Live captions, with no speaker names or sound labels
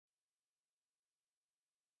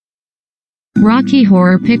Rocky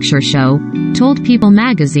Horror Picture Show, told People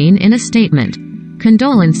magazine in a statement.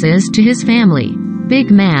 Condolences to his family.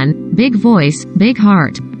 Big man, big voice, big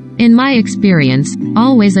heart. In my experience,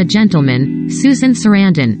 always a gentleman, Susan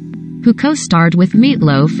Sarandon, who co-starred with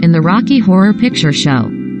Meatloaf in the Rocky Horror Picture Show,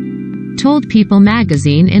 told People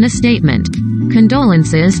magazine in a statement.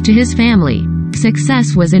 Condolences to his family.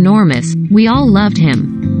 Success was enormous, we all loved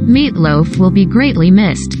him. Meatloaf will be greatly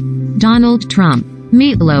missed. Donald Trump.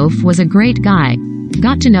 Meatloaf was a great guy.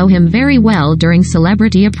 Got to know him very well during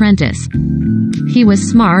Celebrity Apprentice. He was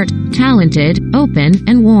smart, talented, open,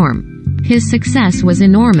 and warm. His success was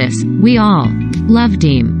enormous, we all loved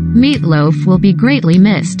him. Meatloaf will be greatly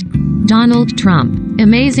missed. Donald Trump.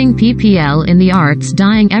 Amazing PPL in the arts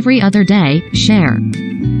dying every other day, Cher.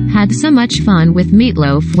 Had so much fun with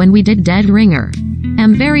Meatloaf when we did Dead Ringer.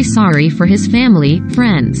 Am very sorry for his family,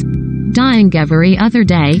 friends. Dying every other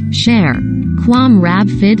day, Cher. Quam rab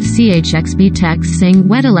fid chxb text sing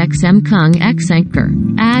wedalexem kung xenker.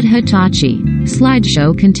 Ad Hitachi.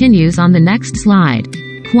 Slideshow continues on the next slide.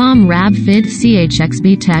 Quam rab fid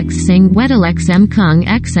chxb text sing wedalexem kung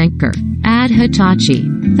xenker. Ad Hitachi.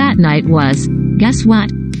 That night was, guess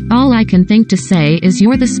what? All I can think to say is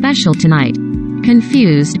you're the special tonight.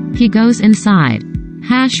 Confused, he goes inside.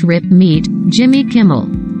 #rip meet, Jimmy Kimmel.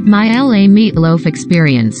 My LA Meatloaf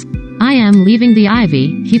experience. I am leaving the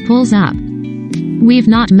Ivy, he pulls up. We've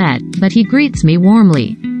not met, but he greets me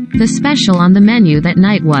warmly. The special on the menu that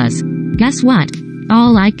night was, guess what?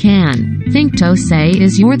 All I can think to say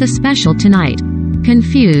is you're the special tonight.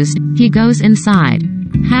 Confused, he goes inside.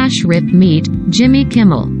 #rip meet, Jimmy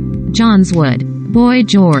Kimmel. Johnswood. Boy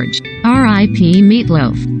George. R.I.P.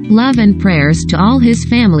 Meatloaf. Love and prayers to all his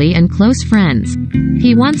family and close friends.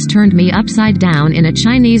 He once turned me upside down in a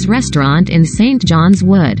Chinese restaurant in St. John's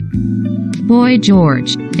Wood. Boy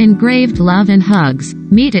George. Engraved love and hugs.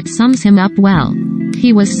 Meet it sums him up well.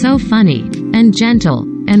 He was so funny, and gentle,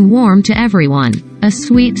 and warm to everyone. A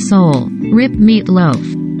sweet soul. Rip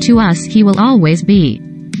Meatloaf. To us he will always be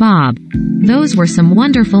Bob. Those were some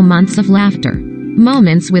wonderful months of laughter.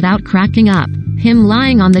 Moments without cracking up. Him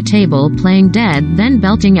lying on the table playing dead then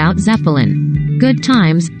belting out Zeppelin. Good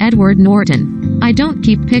times, Edward Norton. I don't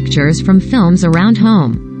keep pictures from films around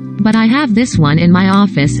home. But I have this one in my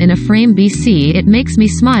office in a frame BC. It makes me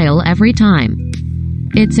smile every time.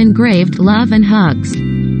 It's engraved love and hugs.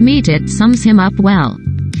 Meet it sums him up well.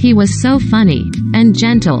 He was so funny, and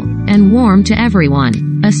gentle, and warm to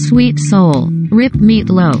everyone. A sweet soul. Rip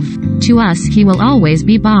Meatloaf. To us he will always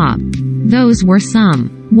be Bob. Those were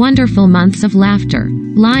some wonderful months of laughter.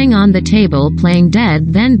 Lying on the table playing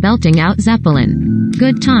dead then belting out Zeppelin.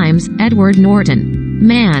 Good times, Edward Norton.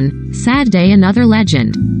 Man, sad day another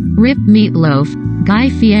legend. Rip Meatloaf, Guy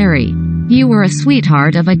Fieri. You were a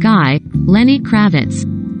sweetheart of a guy, Lenny Kravitz.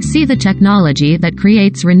 See the technology that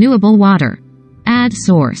creates renewable water. Ad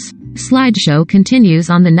source. Slideshow continues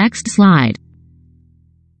on the next slide.